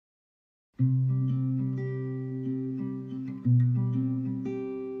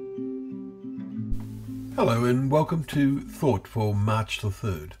Hello and welcome to Thought for March the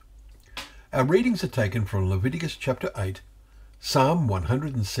 3rd. Our readings are taken from Leviticus chapter 8, Psalm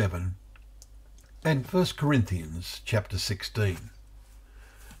 107 and 1 Corinthians chapter 16.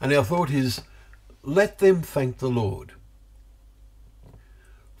 And our thought is, let them thank the Lord.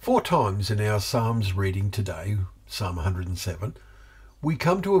 4 times in our Psalms reading today, Psalm 107, we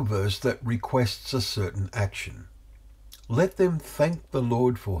come to a verse that requests a certain action. Let them thank the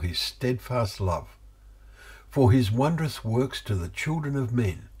Lord for his steadfast love, for his wondrous works to the children of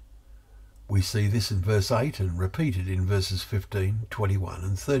men. We see this in verse 8 and repeated in verses 15, 21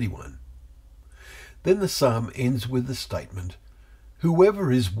 and 31. Then the psalm ends with the statement,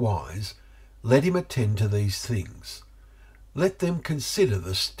 whoever is wise, let him attend to these things. Let them consider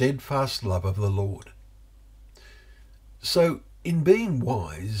the steadfast love of the Lord. So, in being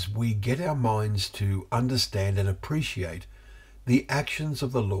wise, we get our minds to understand and appreciate the actions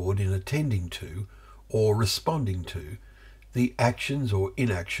of the Lord in attending to or responding to the actions or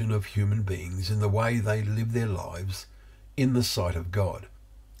inaction of human beings in the way they live their lives in the sight of God,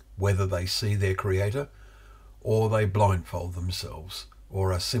 whether they see their Creator or they blindfold themselves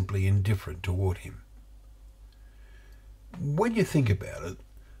or are simply indifferent toward him. When you think about it,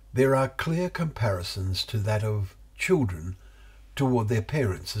 there are clear comparisons to that of children toward their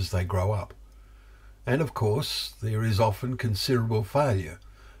parents as they grow up. And of course, there is often considerable failure,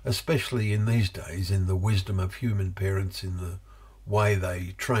 especially in these days, in the wisdom of human parents in the way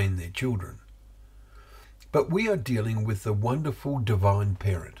they train their children. But we are dealing with the wonderful divine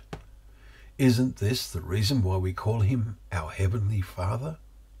parent. Isn't this the reason why we call him our Heavenly Father?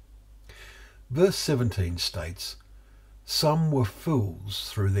 Verse 17 states, some were fools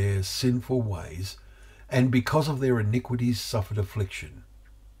through their sinful ways, and because of their iniquities suffered affliction.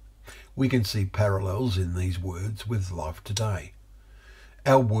 We can see parallels in these words with life today.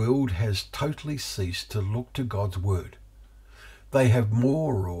 Our world has totally ceased to look to God's word. They have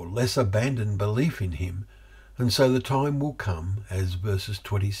more or less abandoned belief in him, and so the time will come, as verses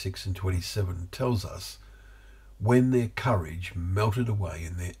 26 and 27 tells us, when their courage melted away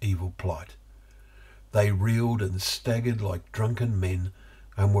in their evil plight. They reeled and staggered like drunken men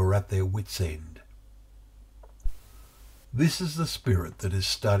and were at their wits' end. This is the spirit that is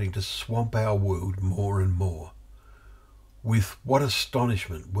starting to swamp our world more and more. With what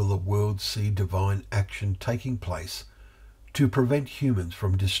astonishment will the world see divine action taking place to prevent humans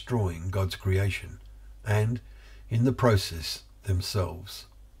from destroying God's creation and, in the process, themselves.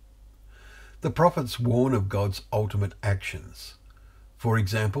 The prophets warn of God's ultimate actions. For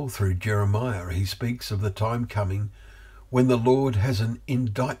example, through Jeremiah, he speaks of the time coming when the Lord has an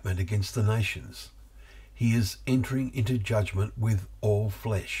indictment against the nations. He is entering into judgment with all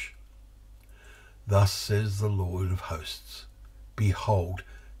flesh. Thus says the Lord of hosts, behold,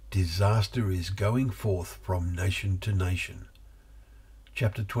 disaster is going forth from nation to nation.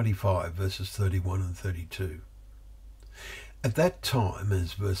 Chapter 25, verses 31 and 32. At that time,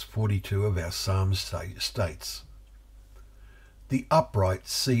 as verse 42 of our psalm states, the upright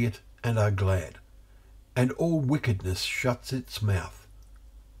see it and are glad, and all wickedness shuts its mouth.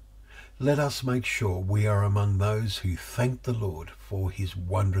 Let us make sure we are among those who thank the Lord for his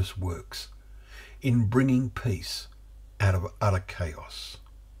wondrous works in bringing peace out of utter chaos.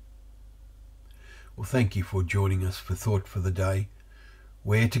 Well, thank you for joining us for Thought for the Day,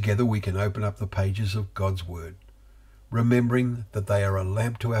 where together we can open up the pages of God's Word, remembering that they are a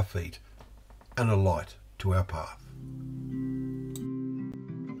lamp to our feet and a light to our path.